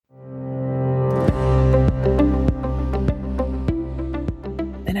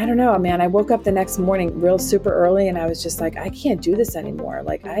know, man, I woke up the next morning real super early and I was just like, I can't do this anymore.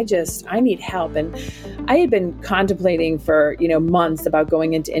 Like, I need help. And I had been contemplating for, months about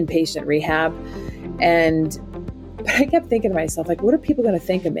going into inpatient rehab. But I kept thinking to myself, like, what are people going to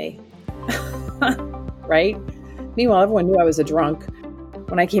think of me? Right? Meanwhile, everyone knew I was a drunk.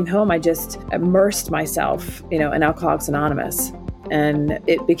 When I came home, I just immersed myself, in Alcoholics Anonymous, and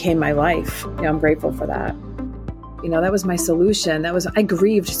it became my life. I'm grateful for that. That was my solution. I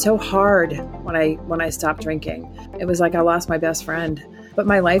grieved so hard when I stopped drinking. It was like I lost my best friend. But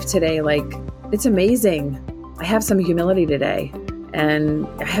my life today, it's amazing. I have some humility today, and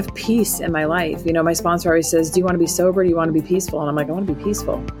I have peace in my life. My sponsor always says, do you want to be sober? Or do you want to be peaceful? And I'm like, I want to be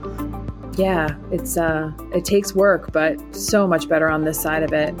peaceful. Yeah, it takes work, but so much better on this side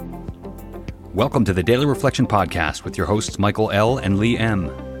of it. Welcome to the Daily Reflection Podcast with your hosts Michael L. and Lee M.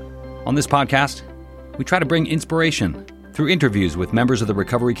 On this podcast, we try to bring inspiration through interviews with members of the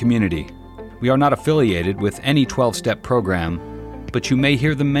recovery community. We are not affiliated with any 12-step program, but you may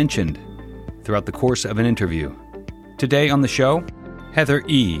hear them mentioned throughout the course of an interview. Today on the show, Heather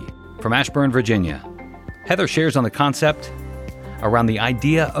E. from Ashburn, Virginia. Heather shares on the concept around the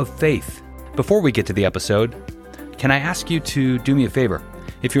idea of faith. Before we get to the episode, can I ask you to do me a favor?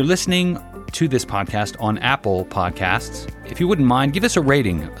 If you're listening to this podcast on Apple Podcasts, if you wouldn't mind, give us a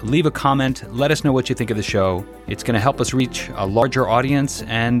rating, leave a comment, let us know what you think of the show. It's going to help us reach a larger audience,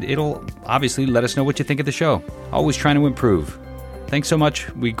 and it'll obviously let us know what you think of the show. Always trying to improve. Thanks so much.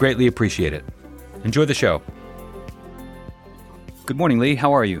 We greatly appreciate it. Enjoy the show. Good morning, Lee.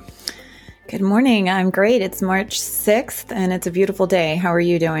 How are you? Good morning. I'm great. It's March 6th, and it's a beautiful day. How are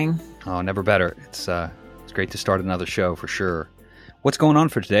you doing? Oh, never better. It's great to start another show for sure. What's going on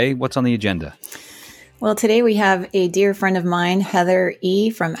for today? What's on the agenda? Well, today we have a dear friend of mine, Heather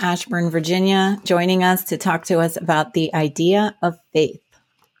E. from Ashburn, Virginia, joining us to talk to us about the idea of faith.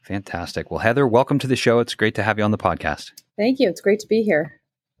 Fantastic. Well, Heather, welcome to the show. It's great to have you on the podcast. Thank you. It's great to be here.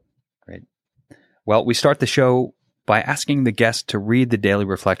 Great. Well, we start the show by asking the guest to read the daily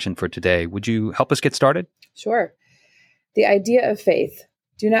reflection for today. Would you help us get started? Sure. The idea of faith.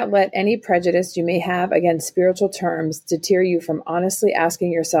 Do not let any prejudice you may have against spiritual terms deter you from honestly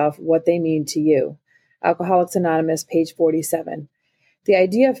asking yourself what they mean to you. Alcoholics Anonymous, page 47. The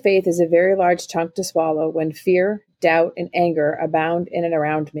idea of faith is a very large chunk to swallow when fear, doubt, and anger abound in and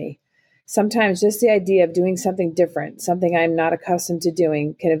around me. Sometimes just the idea of doing something different, something I'm not accustomed to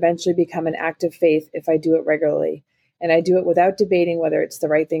doing, can eventually become an act of faith if I do it regularly. And I do it without debating whether it's the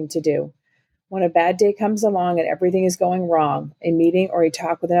right thing to do. When a bad day comes along and everything is going wrong, a meeting or a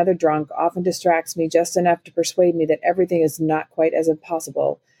talk with another drunk often distracts me just enough to persuade me that everything is not quite as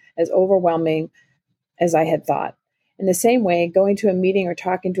impossible, as overwhelming as I had thought. In the same way, going to a meeting or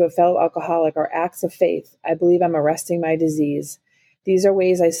talking to a fellow alcoholic are acts of faith. I believe I'm arresting my disease. These are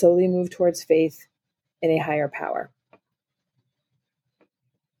ways I slowly move towards faith in a higher power.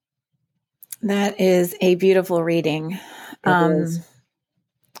 That is a beautiful reading.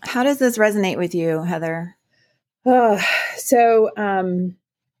 How does this resonate with you, Heather? It's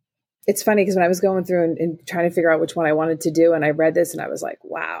funny because when I was going through and trying to figure out which one I wanted to do, and I read this and I was like,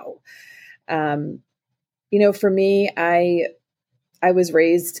 wow. For me, I was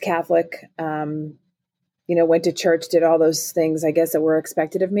raised Catholic, went to church, did all those things, I guess, that were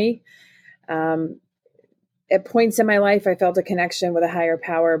expected of me. At points in my life, I felt a connection with a higher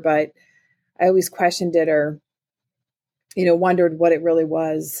power, but I always questioned it or, wondered what it really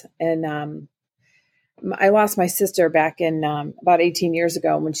was. And I lost my sister back in about 18 years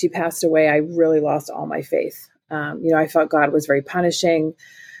ago. When she passed away, I really lost all my faith. I felt God was very punishing.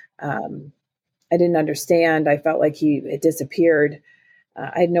 I didn't understand. I felt like he had disappeared.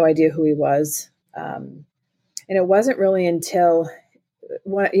 I had no idea who he was. And it wasn't really until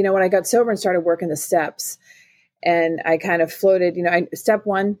when I got sober and started working the steps and I kind of floated, step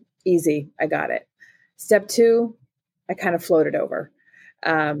one, easy. I got it. Step two, I kind of floated over,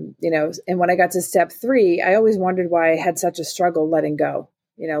 and when I got to step three, I always wondered why I had such a struggle letting go,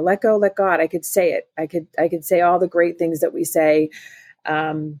 let go, let God. I could say it. I could say all the great things that we say,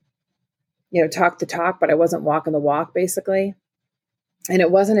 talk the talk, but I wasn't walking the walk basically. And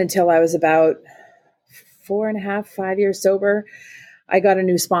it wasn't until I was about 4.5, 5 years sober, I got a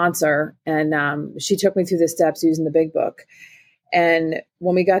new sponsor and she took me through the steps using the big book. And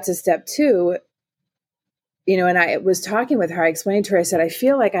when we got to step two, and I was talking with her, I explained to her, I said, I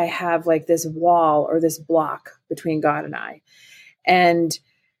feel like I have like this wall or this block between God and I. And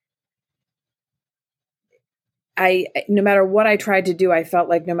no matter what I tried to do, I felt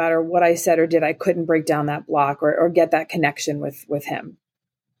like no matter what I said or did, I couldn't break down that block or get that connection with him.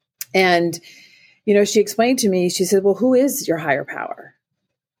 And, she explained to me, she said, well, who is your higher power?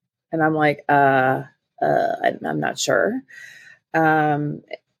 And I'm like, I'm not sure. And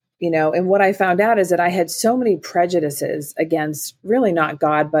what I found out is that I had so many prejudices against really not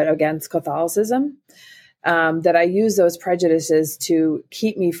God, but against Catholicism, that I used those prejudices to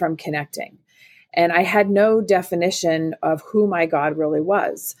keep me from connecting. And I had no definition of who my God really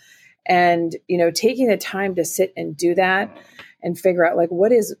was. And, taking the time to sit and do that and figure out, like,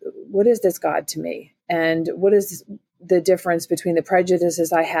 what is this God to me? And what is the difference between the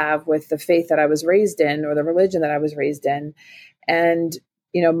prejudices I have with the faith that I was raised in, or the religion that I was raised in, and,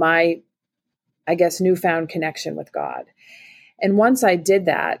 my, I guess, newfound connection with God. And once I did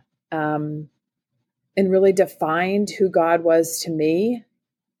that, and really defined who God was to me,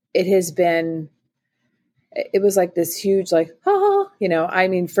 it was like this huge,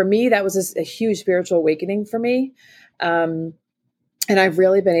 for me, that was a huge spiritual awakening for me. And I've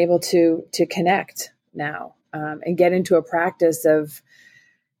really been able to connect now, and get into a practice of,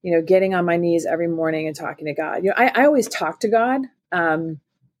 getting on my knees every morning and talking to God. I always talk to God. I'm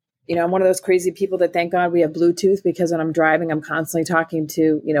one of those crazy people that, thank God we have Bluetooth, because when I'm driving, I'm constantly talking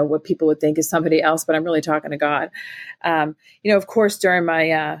to, what people would think is somebody else, but I'm really talking to God. Of course, during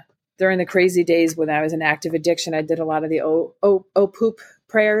the crazy days when I was in active addiction, I did a lot of the poop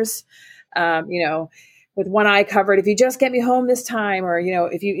prayers, with one eye covered. If you just get me home this time, or,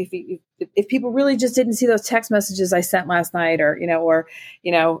 if people really just didn't see those text messages I sent last night, or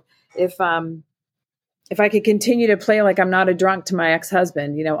if I could continue to play like I'm not a drunk to my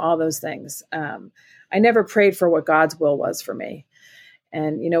ex-husband, all those things. I never prayed for what God's will was for me.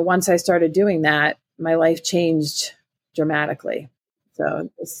 And, once I started doing that, my life changed dramatically. So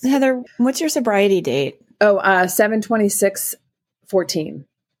Heather, what's your sobriety date? 7/26/14,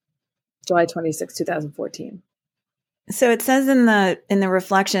 July 26, 2014. So it says in the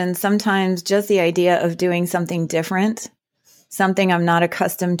reflection, sometimes just the idea of doing something different, something I'm not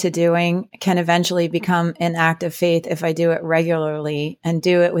accustomed to doing, can eventually become an act of faith if I do it regularly and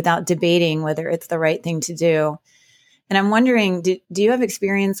do it without debating whether it's the right thing to do. And I'm wondering, do you have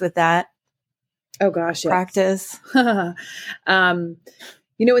experience with that? Oh gosh, practice? Yes. In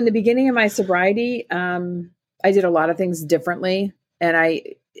the beginning of my sobriety, I did a lot of things differently. And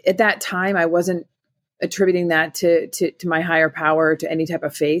at that time, I wasn't attributing that to my higher power, to any type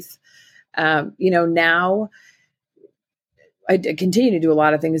of faith. Now I continue to do a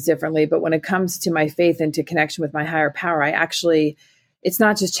lot of things differently, but when it comes to my faith and to connection with my higher power, it's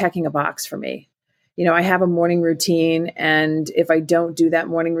not just checking a box for me. I have a morning routine, and if I don't do that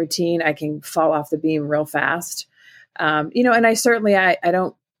morning routine, I can fall off the beam real fast. And I certainly, I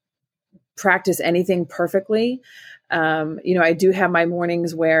don't practice anything perfectly. I do have my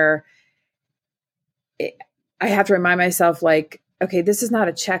mornings where I have to remind myself, like, okay, this is not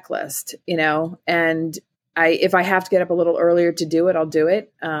a checklist, and if I have to get up a little earlier to do it, I'll do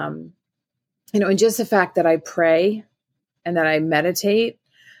it. And just the fact that I pray and that I meditate,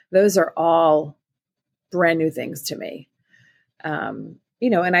 those are all brand new things to me. And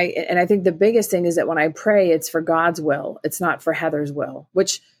I think the biggest thing is that when I pray, it's for God's will. It's not for Heather's will,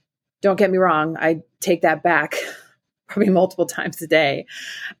 which, don't get me wrong, I take that back probably multiple times a day.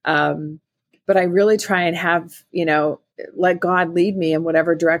 But I really try and have, let God lead me in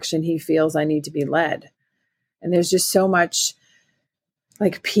whatever direction he feels I need to be led. And there's just so much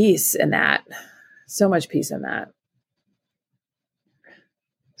like peace in that. So much peace in that.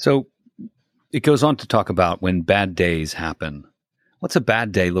 So it goes on to talk about when bad days happen. What's a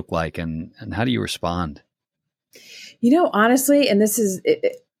bad day look like, and how do you respond? Honestly, and this is,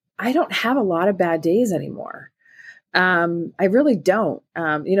 I don't have a lot of bad days anymore. I really don't.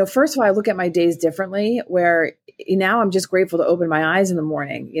 First of all, I look at my days differently, where now I'm just grateful to open my eyes in the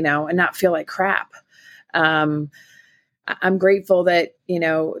morning, and not feel like crap. I'm grateful that,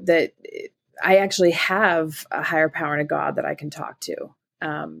 that I actually have a higher power and a God that I can talk to.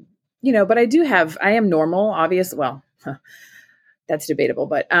 But I am normal, obviously. Well, that's debatable,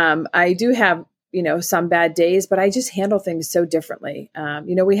 but, I do have, some bad days, but I just handle things so differently.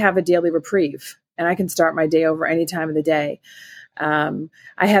 We have a daily reprieve, and I can start my day over any time of the day. I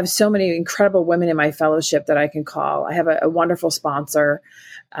have so many incredible women in my fellowship that I can call. I have a wonderful sponsor.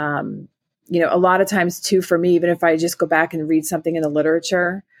 A lot of times too, for me, even if I just go back and read something in the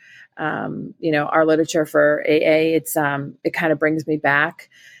literature, our literature for AA, it kind of brings me back.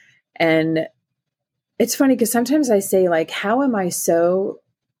 And it's funny because sometimes I say, like, how am I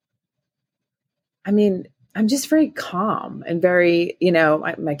I'm just very calm and very,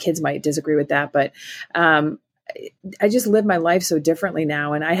 my kids might disagree with that, but I just live my life so differently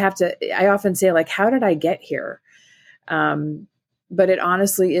now. And I often say, like, how did I get here? But it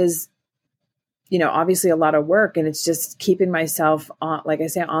honestly is obviously a lot of work, and it's just keeping myself on, like I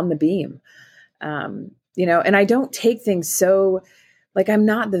say, on the beam. And I don't take things so, like, I'm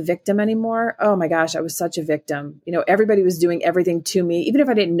not the victim anymore. Oh my gosh, I was such a victim. Everybody was doing everything to me. Even if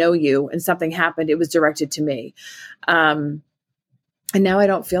I didn't know you and something happened, it was directed to me. And now I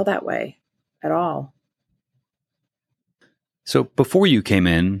don't feel that way at all. So before you came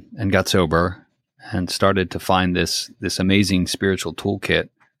in and got sober and started to find this amazing spiritual toolkit,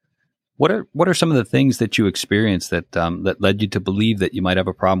 what are some of the things that you experienced that led you to believe that you might have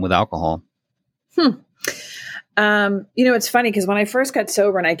a problem with alcohol? It's funny because when I first got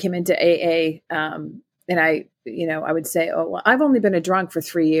sober and I came into AA, and I would say, oh, well, I've only been a drunk for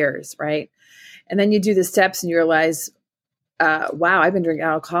 3 years. Right. And then you do the steps and you realize, wow, I've been drinking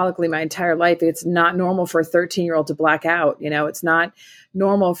alcoholically my entire life. It's not normal for a 13-year-old to black out. It's not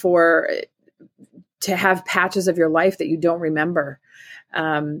normal to have patches of your life that you don't remember.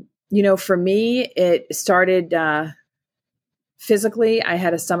 For me, it started, physically. I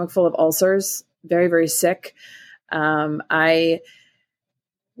had a stomach full of ulcers, very, very sick. I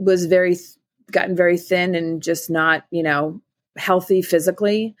was gotten very thin and just not, healthy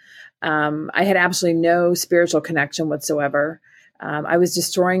physically. I had absolutely no spiritual connection whatsoever. I was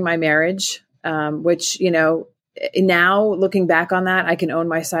destroying my marriage, which, now looking back on that, I can own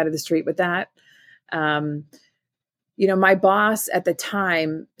my side of the street with that. My boss at the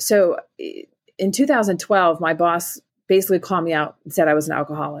time, so in 2012, my boss basically called me out and said I was an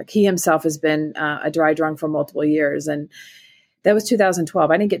alcoholic. He himself has been a dry drunk for multiple years. And that was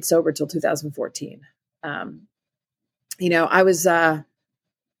 2012. I didn't get sober till 2014. I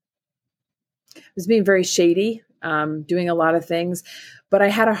was being very shady, doing a lot of things, but I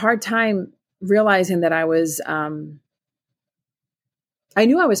had a hard time realizing that I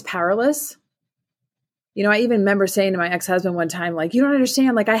knew I was powerless. I even remember saying to my ex-husband one time, like, you don't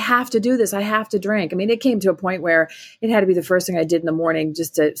understand, like, I have to do this. I have to drink. I mean, it came to a point where it had to be the first thing I did in the morning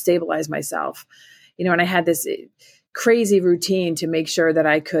just to stabilize myself, and I had this crazy routine to make sure that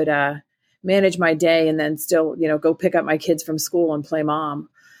I could manage my day and then still, go pick up my kids from school and play mom.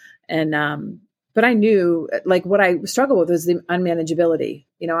 And, but I knew, like, what I struggled with was the unmanageability.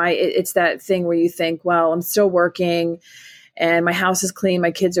 It's that thing where you think, well, I'm still working and my house is clean,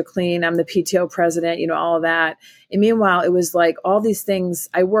 my kids are clean, I'm the PTO president, all of that. And meanwhile, it was like all these things,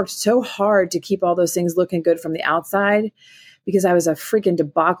 I worked so hard to keep all those things looking good from the outside because I was a freaking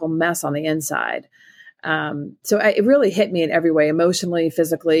debacle mess on the inside. So it really hit me in every way, emotionally,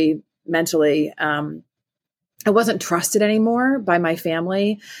 physically, mentally. I wasn't trusted anymore by my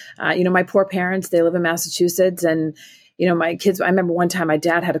family. My poor parents, they live in Massachusetts, and, my kids, I remember one time my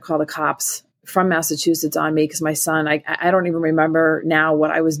dad had to call the cops from Massachusetts on me because my son, I don't even remember now what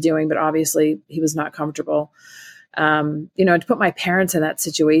I was doing, but obviously he was not comfortable. To put my parents in that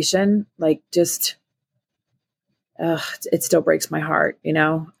situation, like, just, it still breaks my heart,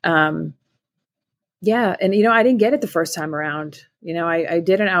 Yeah. And, I didn't get it the first time around. I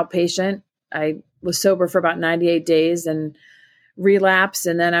did an outpatient. I was sober for about 98 days and relapsed.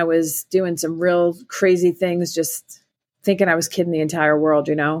 And then I was doing some real crazy things, just thinking I was kidding the entire world,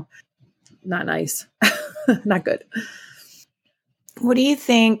 Not nice. Not good. What do you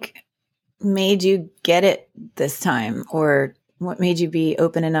think made you get it this time, or what made you be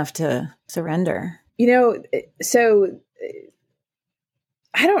open enough to surrender? So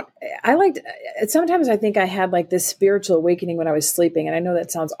sometimes I think I had like this spiritual awakening when I was sleeping. And I know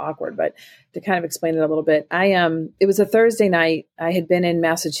that sounds awkward, but to kind of explain it a little bit, it was a Thursday night. I had been in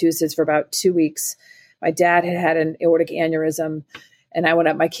Massachusetts for about 2 weeks. My dad had an aortic aneurysm, and I went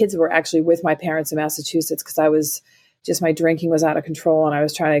up. My kids were actually with my parents in Massachusetts because my drinking was out of control, and I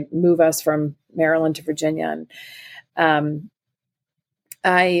was trying to move us from Maryland to Virginia. And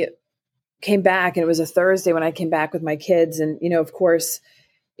I came back, and it was a Thursday when I came back with my kids. And, of course,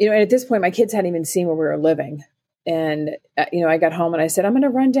 and at this point, my kids hadn't even seen where we were living. And, I got home and I said, I'm going to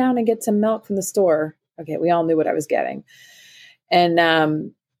run down and get some milk from the store. Okay. We all knew what I was getting.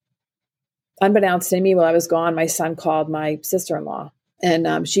 And, unbeknownst to me, while I was gone, my son called my sister-in-law,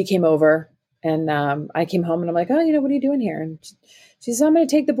 and she came over, and I came home, and I'm like, oh, what are you doing here? And she said, I'm going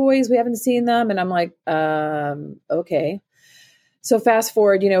to take the boys. We haven't seen them. And I'm like, okay. So fast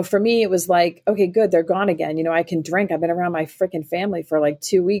forward, for me, it was like, okay, good. They're gone again. I can drink. I've been around my freaking family for like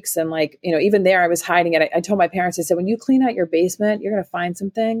 2 weeks. And like, even there I was hiding it. I told my parents, I said, when you clean out your basement, you're going to find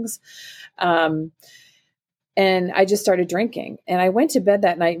some things. And I just started drinking, and I went to bed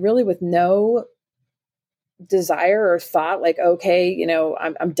that night really with no desire or thought like, okay,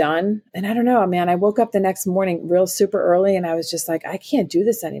 I'm done. And I don't know, man, I woke up the next morning real super early, and I was just like, I can't do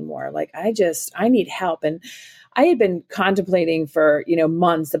this anymore. Like, I need help. And I had been contemplating for,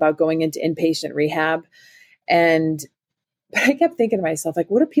 months about going into inpatient rehab. But I kept thinking to myself,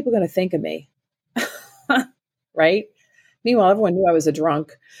 like, what are people going to think of me? Right. Meanwhile, everyone knew I was a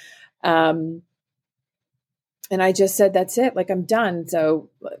drunk. And I just said, that's it. Like, I'm done. So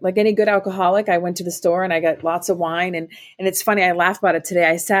like any good alcoholic, I went to the store and I got lots of wine. And it's funny, I laugh about it today.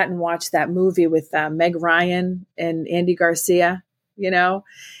 I sat and watched that movie with Meg Ryan and Andy Garcia,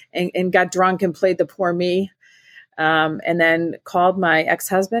 and got drunk and played the poor me. And then called my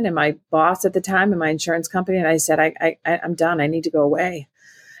ex-husband and my boss at the time and my insurance company. And I said, I'm done. I need to go away.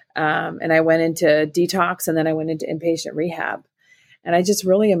 And I went into detox, and then I went into inpatient rehab. And I just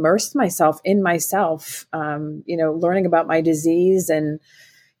really immersed myself in myself, learning about my disease and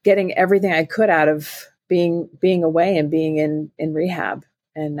getting everything I could out of being away and being in rehab.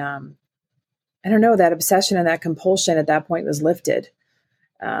 And I don't know, that obsession and that compulsion at that point was lifted.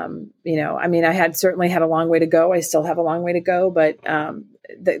 I had certainly had a long way to go. I still have a long way to go, but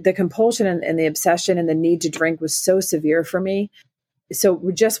the compulsion and the obsession and the need to drink was so severe for me.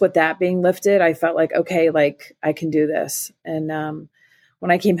 So just with that being lifted, I felt like, okay, like I can do this. And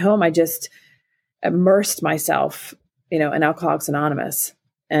when I came home, I just immersed myself, in Alcoholics Anonymous,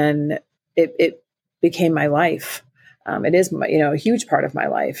 and it became my life. It is, a huge part of my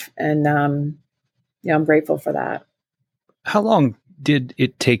life. And, I'm grateful for that. How long did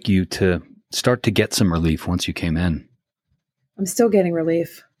it take you to start to get some relief once you came in? I'm still getting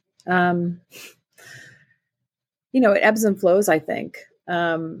relief. It ebbs and flows, I think.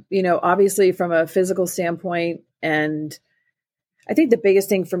 Obviously from a physical standpoint, and I think the biggest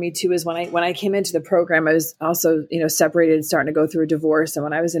thing for me too is when I came into the program, I was also, separated and starting to go through a divorce. And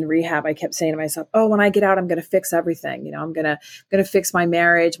when I was in rehab, I kept saying to myself, oh, when I get out, I'm going to fix everything. I'm going to fix my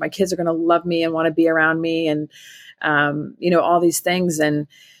marriage. My kids are going to love me and want to be around me. And, all these things. And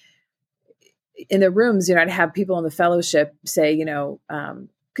in the rooms, I'd have people in the fellowship say, because,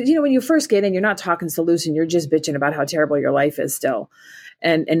 when you first get in, you're not talking solution. You're just bitching about how terrible your life is still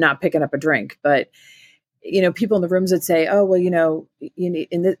and not picking up a drink. But, people in the rooms would say, oh, well, you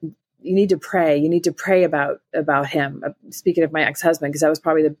need to pray. You need to pray about him. Speaking of my ex-husband, because that was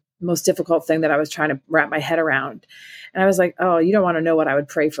probably the most difficult thing that I was trying to wrap my head around. And I was like, oh, you don't want to know what I would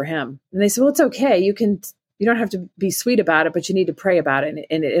pray for him. And they said, well, it's okay. You don't have to be sweet about it, but you need to pray about it,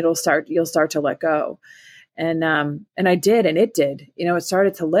 and you'll start to let go. And I did, and it did, it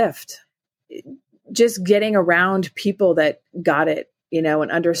started to lift. Just getting around people that got it, and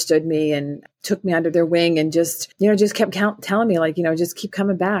understood me and took me under their wing and just kept telling me, like, just keep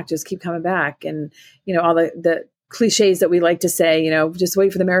coming back. And, all the cliches that we like to say, just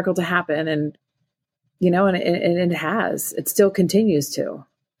wait for the miracle to happen. And, and it has, it still continues to.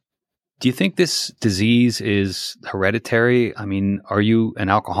 Do you think this disease is hereditary? I mean, are you an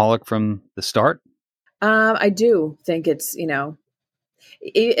alcoholic from the start? I do think it's,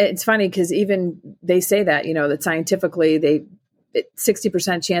 it's funny because even they say that, that scientifically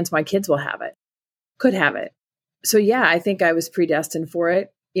 60% chance my kids will have it, could have it. So yeah, I think I was predestined for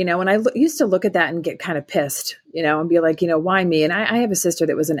it, and I used to look at that and get kind of pissed, and be like, why me? And I have a sister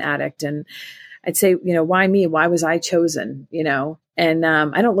that was an addict, and I'd say, why me? Why was I chosen? And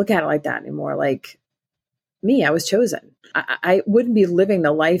I don't look at it like that anymore. Like, me, I was chosen. I wouldn't be living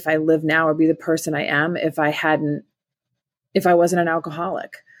the life I live now or be the person I am if I wasn't an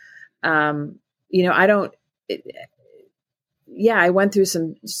alcoholic. I went through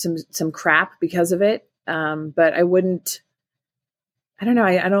some crap because of it. But I wouldn't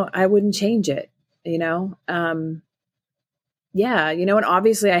change it, and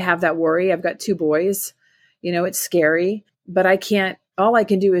obviously I have that worry. I've got 2 boys, it's scary, but all I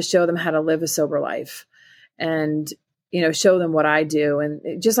can do is show them how to live a sober life and, show them what I do.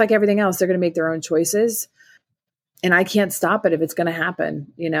 And just like everything else, they're going to make their own choices, and I can't stop it if it's going to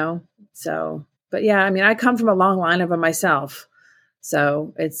happen, so, but yeah, I mean, I come from a long line of them myself.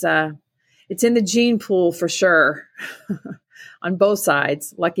 So it's in the gene pool for sure on both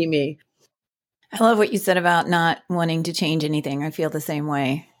sides. Lucky me. I love what you said about not wanting to change anything. I feel the same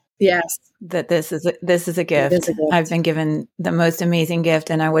way. Yes. That this is a gift. It is a gift. I've been given the most amazing gift,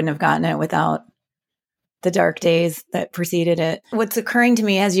 and I wouldn't have gotten it without the dark days that preceded it. What's occurring to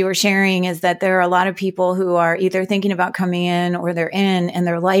me as you were sharing is that there are a lot of people who are either thinking about coming in or they're in, and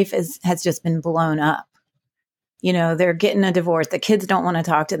their life has just been blown up. They're getting a divorce. The kids don't want to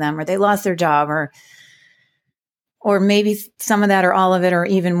talk to them, or they lost their job, or maybe some of that or all of it, or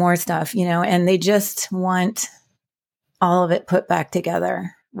even more stuff, and they just want all of it put back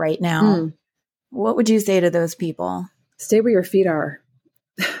together right now. What would you say to those people? Stay where your feet are.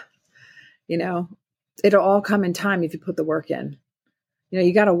 It'll all come in time if you put the work in.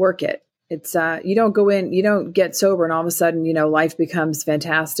 You got to work it. It's, you don't get sober and all of a sudden, life becomes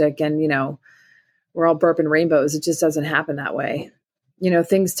fantastic and, we're all burping rainbows. It just doesn't happen that way.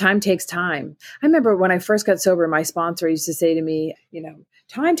 Time takes time. I remember when I first got sober, my sponsor used to say to me,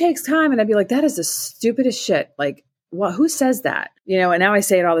 time takes time. And I'd be like, that is the stupidest shit. Like, well, who says that? And now I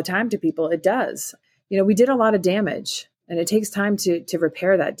say it all the time to people. It does. We did a lot of damage and it takes time to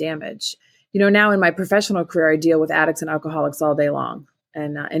repair that damage. Now in my professional career, I deal with addicts and alcoholics all day long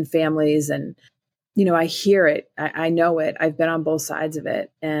and families. And, I hear it. I know it. I've been on both sides of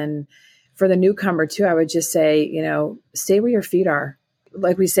it. And for the newcomer too, I would just say, stay where your feet are.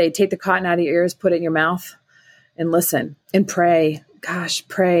 Like we say, take the cotton out of your ears, put it in your mouth and listen and pray. Gosh,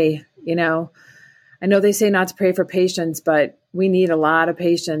 pray. I know they say not to pray for patience, but we need a lot of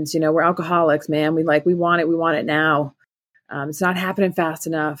patience. We're alcoholics, man. We want it now. It's not happening fast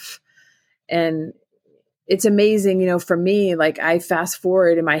enough. And it's amazing, for me, like I fast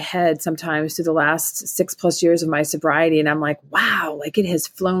forward in my head sometimes to the last 6+ years of my sobriety. And I'm like, wow, like it has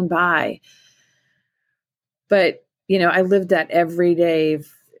flown by. But, I lived that every day.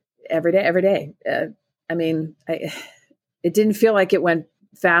 It didn't feel like it went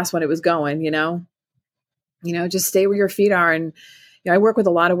fast when it was going, just stay where your feet are. And, I work with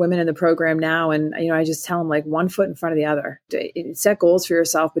a lot of women in the program now. And, I just tell them like one foot in front of the other. Set goals for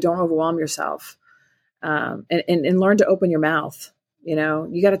yourself, but don't overwhelm yourself. And learn to open your mouth.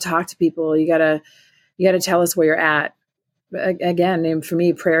 You got to talk to people. You got to tell us where you're at. But again, and for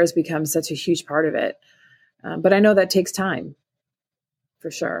me, prayer has become such a huge part of it. But I know that takes time for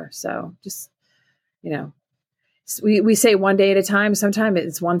sure. So just, we say one day at a time. Sometimes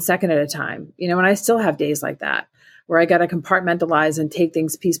it's 1 second at a time, and I still have days like that where I got to compartmentalize and take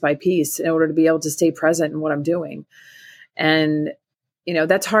things piece by piece in order to be able to stay present in what I'm doing. And,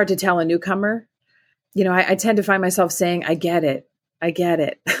 that's hard to tell a newcomer. I tend to find myself saying, I get it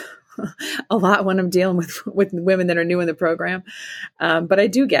a lot when I'm dealing with women that are new in the program. But I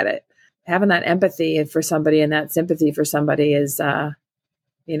do get it. Having that empathy for somebody and that sympathy for somebody is, I'm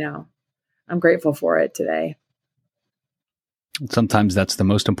grateful for it today. Sometimes that's the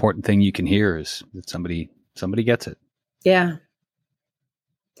most important thing you can hear is that somebody gets it. Yeah,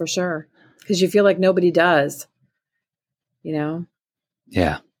 for sure. Because you feel like nobody does, Yeah.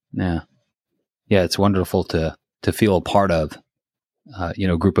 Yeah. It's wonderful to feel a part of, a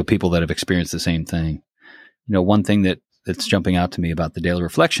group of people that have experienced the same thing. One thing that's jumping out to me about the Daily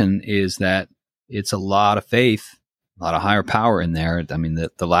Reflection is that it's a lot of faith, a lot of higher power in there. I mean,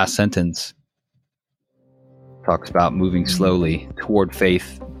 the last sentence talks about moving slowly toward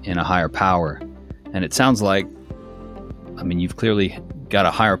faith in a higher power. And it sounds like, you've clearly got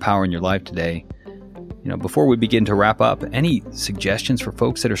a higher power in your life today. Before we begin to wrap up, any suggestions for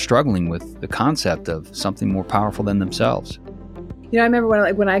folks that are struggling with the concept of something more powerful than themselves? I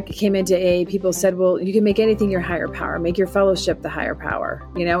remember when I came into AA, people said, well, you can make anything your higher power, make your fellowship the higher power,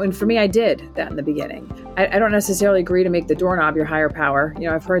 and for me, I did that in the beginning. I don't necessarily agree to make the doorknob your higher power.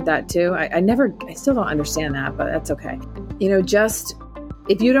 I've heard that too. I still don't understand that, but that's okay. Just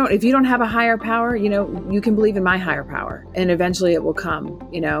if you don't have a higher power, you can believe in my higher power and eventually it will come,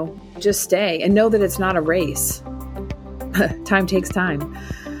 just stay and know that it's not a race. Time takes time.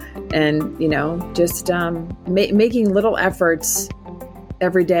 And, just making little efforts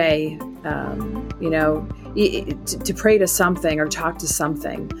every day, to pray to something or talk to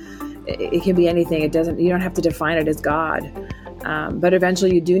something. It can be anything. You don't have to define it as God. But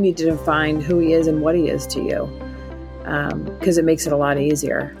eventually you do need to define who he is and what he is to you. Because it makes it a lot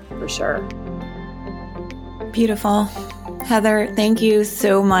easier, for sure. Beautiful. Heather, thank you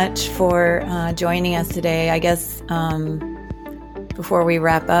so much for joining us today. I guess before we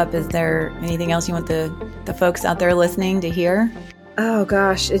wrap up, is there anything else you want the folks out there listening to hear? Oh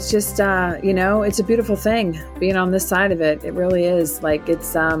gosh, it's just, it's a beautiful thing being on this side of it. It really is. Like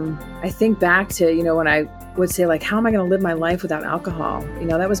it's, I think back to, when I would say like, how am I going to live my life without alcohol?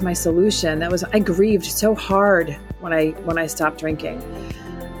 That was my solution. I grieved so hard when I stopped drinking.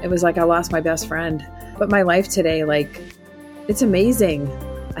 It was like I lost my best friend. But my life today, like, it's amazing.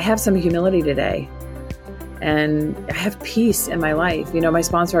 I have some humility today. And I have peace in my life. My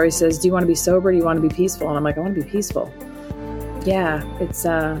sponsor always says, do you want to be sober? Do you want to be peaceful? And I'm like, I want to be peaceful. Yeah,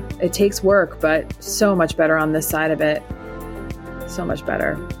 it takes work, but so much better on this side of it. So much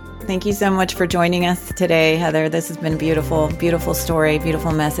better. Thank you so much for joining us today, Heather. This has been beautiful, beautiful story,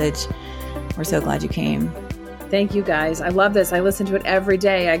 beautiful message. We're so glad you came. Thank you guys. I love this. I listen to it every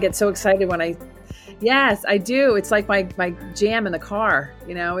day. I get so excited when I Yes, I do. It's like my jam in the car,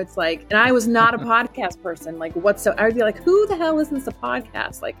 it's like, and I was not a podcast person, like I'd be like, who the hell listens to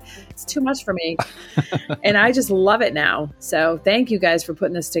podcasts? Like, it's too much for me. And I just love it now. So thank you guys for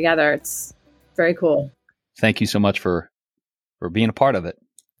putting this together. It's very cool. Thank you so much for being a part of it.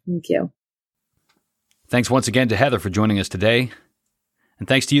 Thank you. Thanks once again to Heather for joining us today. And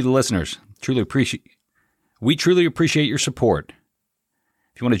thanks to you, the listeners. We truly appreciate your support.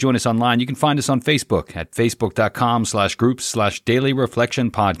 If you want to join us online, you can find us on Facebook at facebook.com/groups/Daily Reflection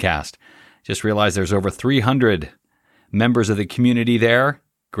Podcast. Just realize there's over 300 members of the community there.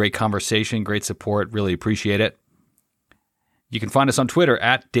 Great conversation, great support. Really appreciate it. You can find us on Twitter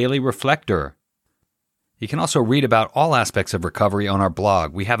at Daily Reflector. You can also read about all aspects of recovery on our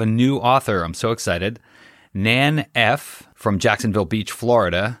blog. We have a new author. I'm so excited. Nan F. from Jacksonville Beach,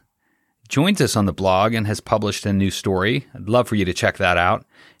 Florida, joins us on the blog and has published a new story. I'd love for you to check that out.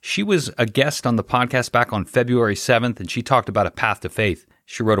 She was a guest on the podcast back on February 7th, and she talked about a path to faith.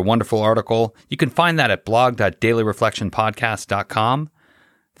 She wrote a wonderful article. You can find that at blog.dailyreflectionpodcast.com.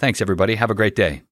 Thanks, everybody. Have a great day.